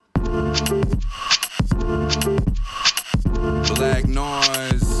Black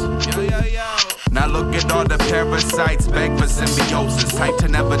noise. Yo, yo, yo. Now look at all the parasites, beg for symbiosis. Type to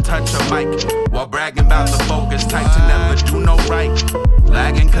never touch a mic while bragging about the focus. Type to never do no right.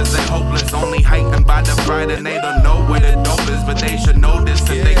 Lagging cause they hopeless, only heightened by the pride. And they don't know where the dope is, but they should know this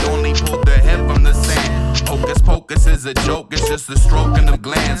if they only pulled their head from the sand. Hocus pocus is a joke, it's just a stroking of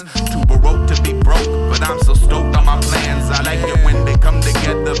glands. Too baroque to be broke, but I'm so stoked on my plans. I like it when they come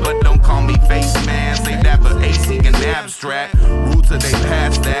together, but don't call me face man. Say that for AC and abstract. Roots of they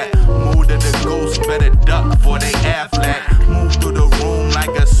past that. Mood of the goose, better duck for they Affleck. Move through the room like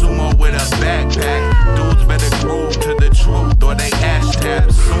a sumo with a backpack. Dudes better groove to the truth or they ash tap.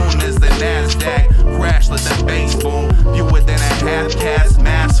 Soon as the NASDAQ crash, let the bass boom. Fewer than a half-cast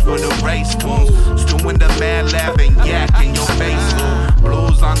mask for the race tunes. Stewing the mad lab and yak in your face, ooh.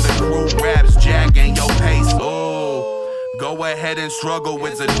 Blues on the crew, raps jacking your pace, ooh. Go ahead and struggle,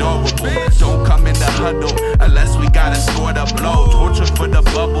 it's adorable. Don't come in the huddle unless we gotta score the blow. Torture for the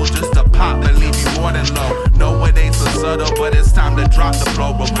bubble just to pop and leave you more than low. No, it ain't so subtle, but it's time to drop the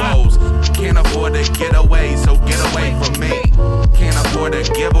flow blows. Can't afford to get away, so get away from me. Can't afford to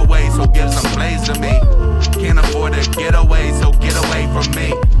give away, so give some plays to me. Can't afford to get away, so get away from me.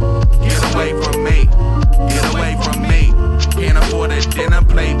 Get away from me. Get away from me. Can't afford a dinner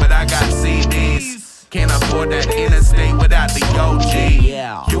plate, but I got CDs. Can't afford that interstate without the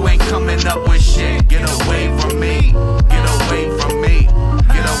OG. You ain't coming up with shit. Get away from me. Get away from me.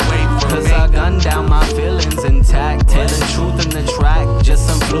 Get away from me. Cause I gunned down my feelings intact. Hear the truth in the track. Just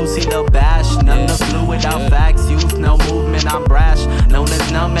some flusy little bash. None the flu without facts. Youth, no movement, I'm brash. Known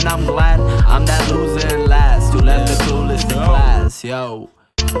as numb and I'm glad I'm that loser at last. Who left the clueless in class, yo.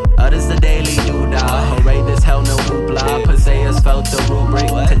 Others the daily doodah. Hooray, this hell no hoopla. Poseidon's felt the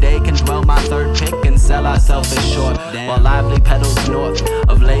rubric. Today can dwell my third pick and sell ourselves as short. While lively pedals north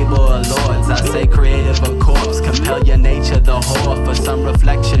of labor or lords. I say creative a corpse. Compel your nature the whore for some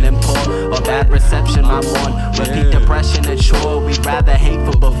reflection and poor or bad reception I'm on. Repeat depression and sure we'd rather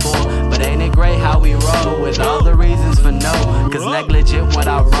hateful before. But ain't it great how we roll with all the reasons for no? Cause negligent what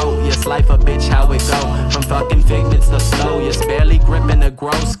I wrote. Yes, life a bitch how it go. From fucking figments to flow. Yes, barely gripping the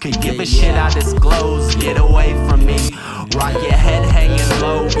gross. Could give a shit I disclose. Get away from me. Rock your head hanging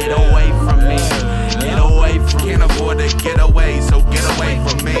low. Get away from me. Get away from me. Can't afford to get away, so get away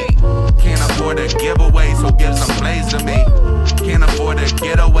from me. Can't afford to give away, so give some plays to me. Can't afford to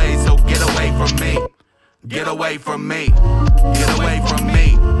get away, so get away from me. Get away from me. Get away from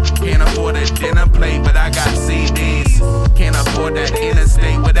me. Can't afford a dinner plate, but I got CDs. Can't afford that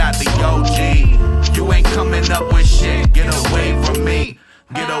interstate without the OG. You ain't coming up with shit. Get away from me.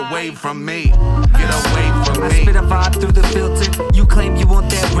 Get away from me. Get away from me. I spit a vibe through the filter. You claim you want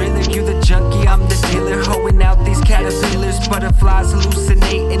that rhythm. You the junkie, I'm the dealer. Hoeing out these caterpillars. Butterflies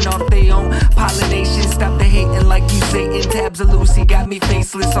hallucinating off their own pollination. Stop the hating like you Satan. Tabs of Lucy got me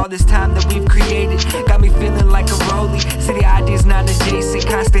faceless. All this time that we've created got me feeling like a rollie. City ideas not adjacent.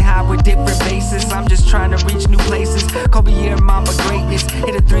 Constant high with different bases. I'm just trying to reach new places. Kobe year, mama greatness.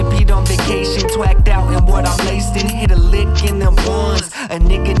 Hit a 3-peat on vacation. Twacked out in what I'm laced in. Hit a lick in them ones. A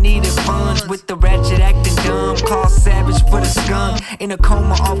nigga needed funds with the ratchet acting dumb. Call savage for the scum. In a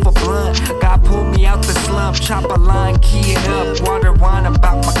coma off a blunt. God pulled me out the slump. Chop a line, key it up. Water wine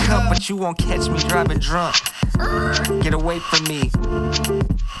about my cup, but you won't catch me driving drunk. Get away from me.